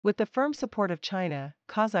With the firm support of China,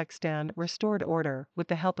 Kazakhstan restored order with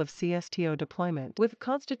the help of CSTO deployment. With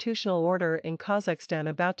constitutional order in Kazakhstan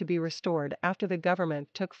about to be restored after the government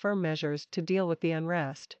took firm measures to deal with the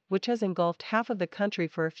unrest, which has engulfed half of the country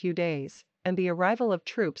for a few days, and the arrival of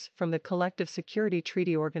troops from the Collective Security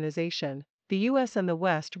Treaty Organization, the US and the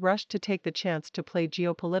West rushed to take the chance to play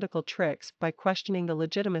geopolitical tricks by questioning the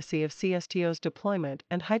legitimacy of CSTO's deployment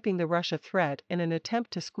and hyping the Russia threat in an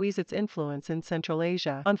attempt to squeeze its influence in Central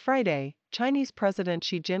Asia. On Friday, Chinese President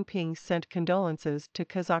Xi Jinping sent condolences to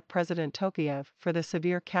Kazakh President Tokayev for the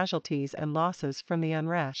severe casualties and losses from the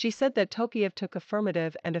unrest. She said that Tokayev took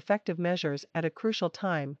affirmative and effective measures at a crucial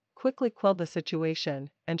time, quickly quelled the situation,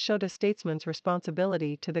 and showed a statesman's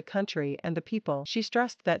responsibility to the country and the people. She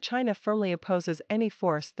stressed that China firmly opposes any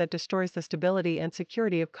force that destroys the stability and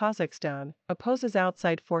security of Kazakhstan, opposes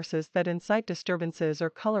outside forces that incite disturbances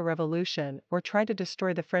or color revolution, or try to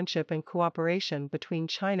destroy the friendship and cooperation between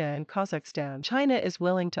China and Kazakhstan. China is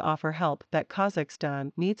willing to offer help that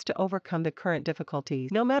Kazakhstan needs to overcome the current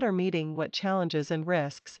difficulties. No matter meeting what challenges and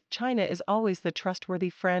risks, China is always the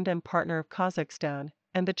trustworthy friend and partner of Kazakhstan,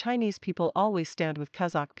 and the Chinese people always stand with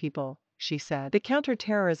Kazakh people, she said. The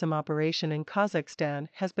counter-terrorism operation in Kazakhstan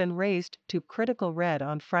has been raised to critical red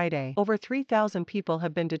on Friday. Over 3,000 people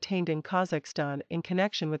have been detained in Kazakhstan in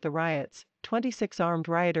connection with the riots, 26 armed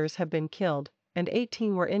rioters have been killed, and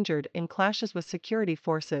 18 were injured in clashes with security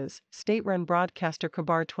forces, state-run broadcaster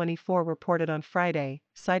Khabar 24 reported on Friday,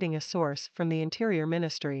 citing a source from the Interior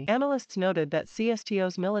Ministry. Analysts noted that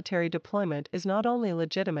CSTO's military deployment is not only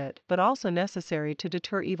legitimate but also necessary to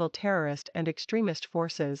deter evil terrorist and extremist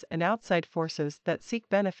forces and outside forces that seek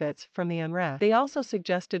benefits from the unrest. They also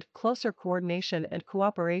suggested closer coordination and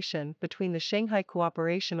cooperation between the Shanghai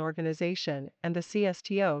Cooperation Organization and the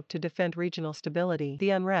CSTO to defend regional stability.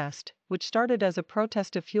 The unrest, which started as a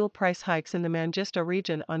protest of fuel price hikes in the Mangista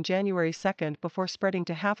region on January 2 before spreading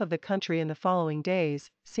to half of the country in the following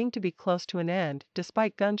days, seemed to be close to an end,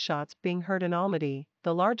 despite gunshots being heard in Almaty,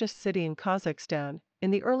 the largest city in Kazakhstan,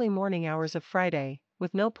 in the early morning hours of Friday,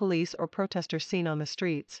 with no police or protesters seen on the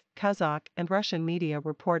streets, Kazakh and Russian media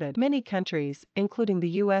reported. Many countries, including the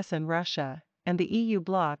US and Russia, and the EU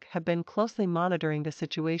bloc have been closely monitoring the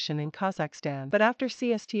situation in Kazakhstan. But after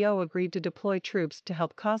CSTO agreed to deploy troops to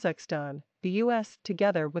help Kazakhstan, the US,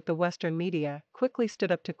 together with the Western media, quickly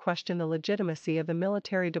stood up to question the legitimacy of the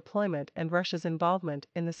military deployment and Russia's involvement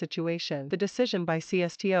in the situation. The decision by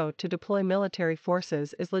CSTO to deploy military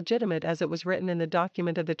forces is legitimate as it was written in the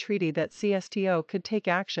document of the treaty that CSTO could take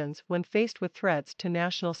actions when faced with threats to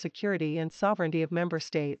national security and sovereignty of member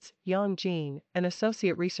states. Yang Jin, an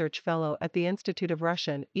associate research fellow at the Institute of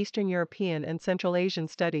Russian, Eastern European and Central Asian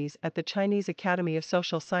Studies at the Chinese Academy of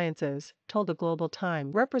Social Sciences, told the Global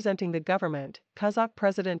Times. Representing the government, Kazakh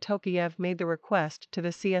President Tokayev made the request to the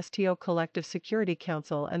CSTO Collective Security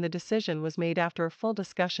Council and the decision was made after a full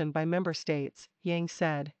discussion by member states, Yang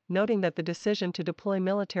said, noting that the decision to deploy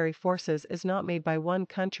military forces is not made by one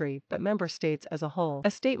country but member states as a whole. A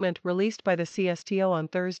statement released by the CSTO on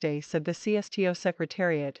Thursday said the CSTO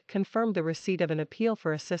Secretariat confirmed the receipt of an appeal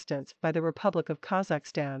for assistance by the Republic of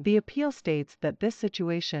Kazakhstan. The appeal states that this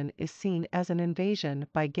situation is seen as an invasion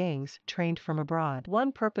by gangs trained from abroad.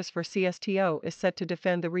 One purpose for CSTO is set to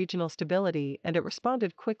defend the regional stability, and it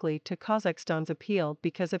responded quickly to Kazakhstan's appeal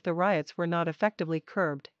because if the riots were not effectively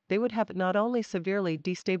curbed, they would have not only severely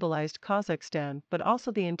destabilized Kazakhstan but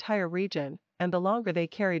also the entire region, and the longer they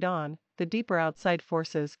carried on, the deeper outside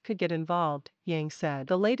forces could get involved, Yang said.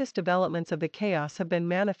 The latest developments of the chaos have been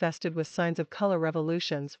manifested with signs of color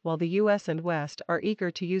revolutions, while the US and West are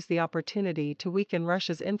eager to use the opportunity to weaken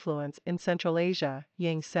Russia's influence in Central Asia,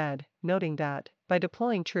 Yang said, noting that, by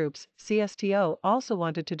deploying troops, CSTO also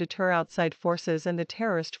wanted to deter outside forces and the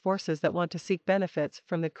terrorist forces that want to seek benefits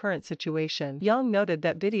from the current situation. Yang noted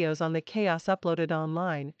that videos on the chaos uploaded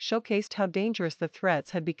online showcased how dangerous the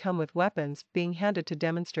threats had become, with weapons being handed to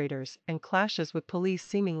demonstrators and clashes with police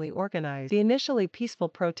seemingly organized. The initially peaceful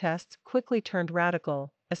protests quickly turned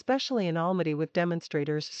radical, especially in Almaty, with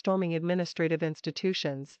demonstrators storming administrative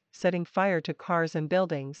institutions, setting fire to cars and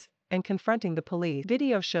buildings, and confronting the police.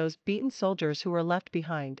 Video shows beaten soldiers who were left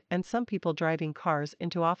behind and some people driving cars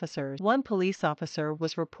into officers. One police officer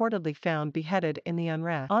was reportedly found beheaded in the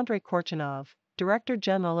unrest. Andrei Korchinov, Director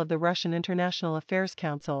General of the Russian International Affairs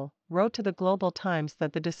Council, wrote to the Global Times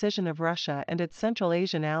that the decision of Russia and its Central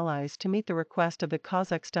Asian allies to meet the request of the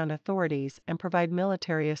Kazakhstan authorities and provide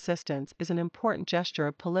military assistance is an important gesture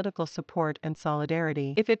of political support and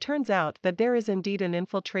solidarity. If it turns out that there is indeed an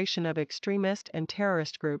infiltration of extremist and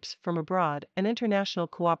terrorist groups from abroad, an international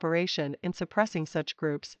cooperation in suppressing such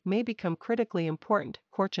groups may become critically important,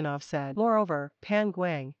 Korchinov said. Moreover, Pan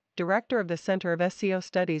Guang, director of the Center of SCO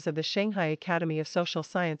Studies of the Shanghai Academy of Social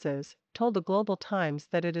Sciences, told the Global Times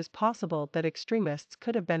that it is possible that extremists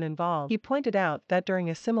could have been involved. He pointed out that during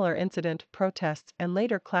a similar incident, protests and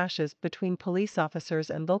later clashes between police officers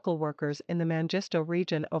and local workers in the Mangisto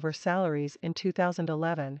region over salaries in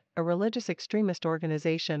 2011, a religious extremist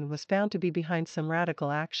organization was found to be behind some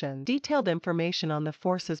radical action. Detailed information on the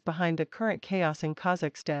forces behind the current chaos in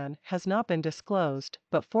Kazakhstan has not been disclosed,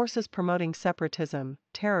 but forces promoting separatism,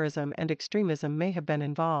 terrorism and extremism may have been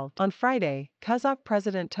involved. On Friday, Kazakh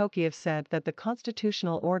President Tokayev said that the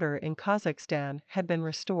constitutional order in Kazakhstan had been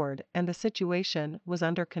restored and the situation was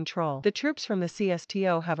under control. The troops from the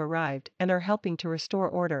CSTO have arrived and are helping to restore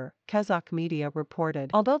order, Kazakh media reported.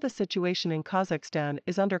 Although the situation in Kazakhstan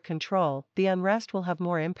is under control, the unrest will have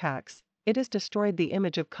more impacts. It has destroyed the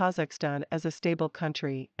image of Kazakhstan as a stable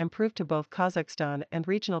country and proved to both Kazakhstan and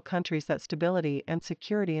regional countries that stability and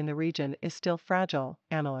security in the region is still fragile,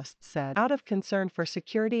 analysts said. Out of concern for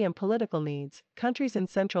security and political needs, countries in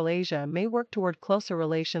Central Asia may work toward closer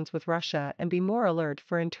relations with Russia and be more alert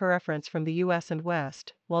for interference from the US and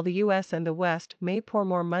West, while the US and the West may pour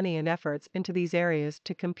more money and efforts into these areas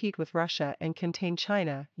to compete with Russia and contain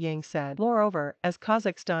China, Yang said. Moreover, as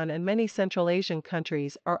Kazakhstan and many Central Asian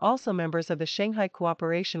countries are also members of the Shanghai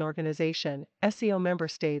Cooperation Organization, SCO member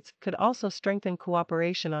states could also strengthen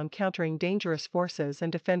cooperation on countering dangerous forces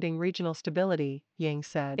and defending regional stability, Yang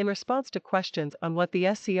said. In response to questions on what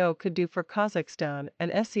the SCO could do for Kazakhstan,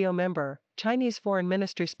 an SCO member, Chinese Foreign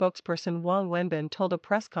Ministry spokesperson Wang Wenbin told a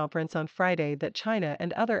press conference on Friday that China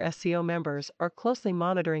and other SCO members are closely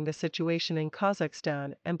monitoring the situation in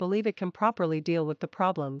Kazakhstan and believe it can properly deal with the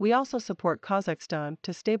problem. We also support Kazakhstan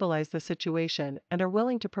to stabilize the situation and are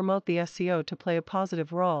willing to promote the SCO to play a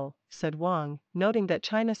positive role, said Wang, noting that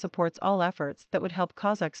China supports all efforts that would help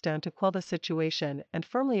Kazakhstan to quell the situation and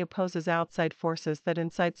firmly opposes outside forces that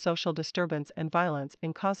incite social disturbance and violence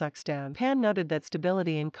in Kazakhstan. Pan noted that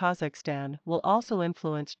stability in Kazakhstan will also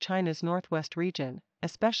influence China's northwest region,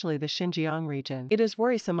 especially the Xinjiang region. It is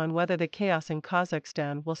worrisome on whether the chaos in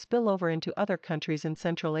Kazakhstan will spill over into other countries in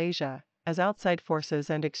Central Asia, as outside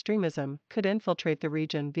forces and extremism could infiltrate the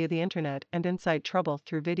region via the internet and incite trouble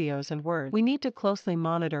through videos and words. We need to closely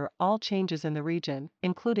monitor all changes in the region,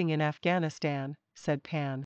 including in Afghanistan, said Pan.